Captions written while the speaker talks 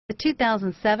The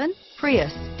 2007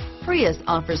 Prius. Prius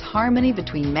offers harmony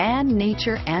between man,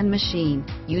 nature, and machine.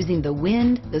 Using the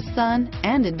wind, the sun,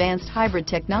 and advanced hybrid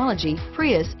technology,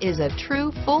 Prius is a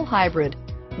true full hybrid.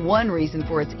 One reason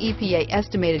for its EPA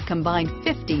estimated combined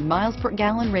 50 miles per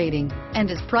gallon rating and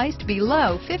is priced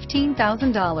below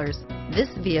 $15,000. This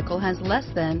vehicle has less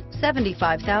than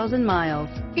 75,000 miles.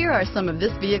 Here are some of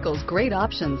this vehicle's great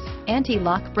options: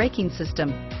 anti-lock braking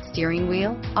system, steering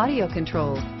wheel audio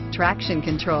controls, traction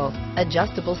control,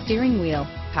 adjustable steering wheel,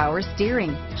 power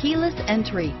steering, keyless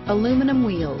entry, aluminum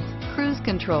wheels, cruise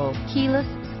control, keyless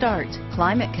start,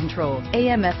 climate control,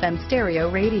 AM/FM stereo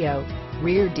radio,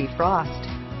 rear defrost,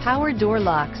 power door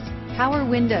locks, power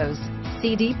windows,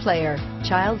 CD player,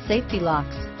 child safety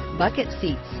locks, bucket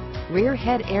seats, rear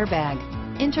head airbag,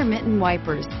 intermittent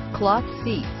wipers, cloth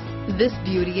seats. This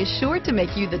beauty is sure to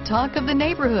make you the talk of the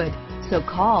neighborhood. So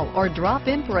call or drop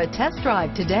in for a test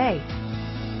drive today.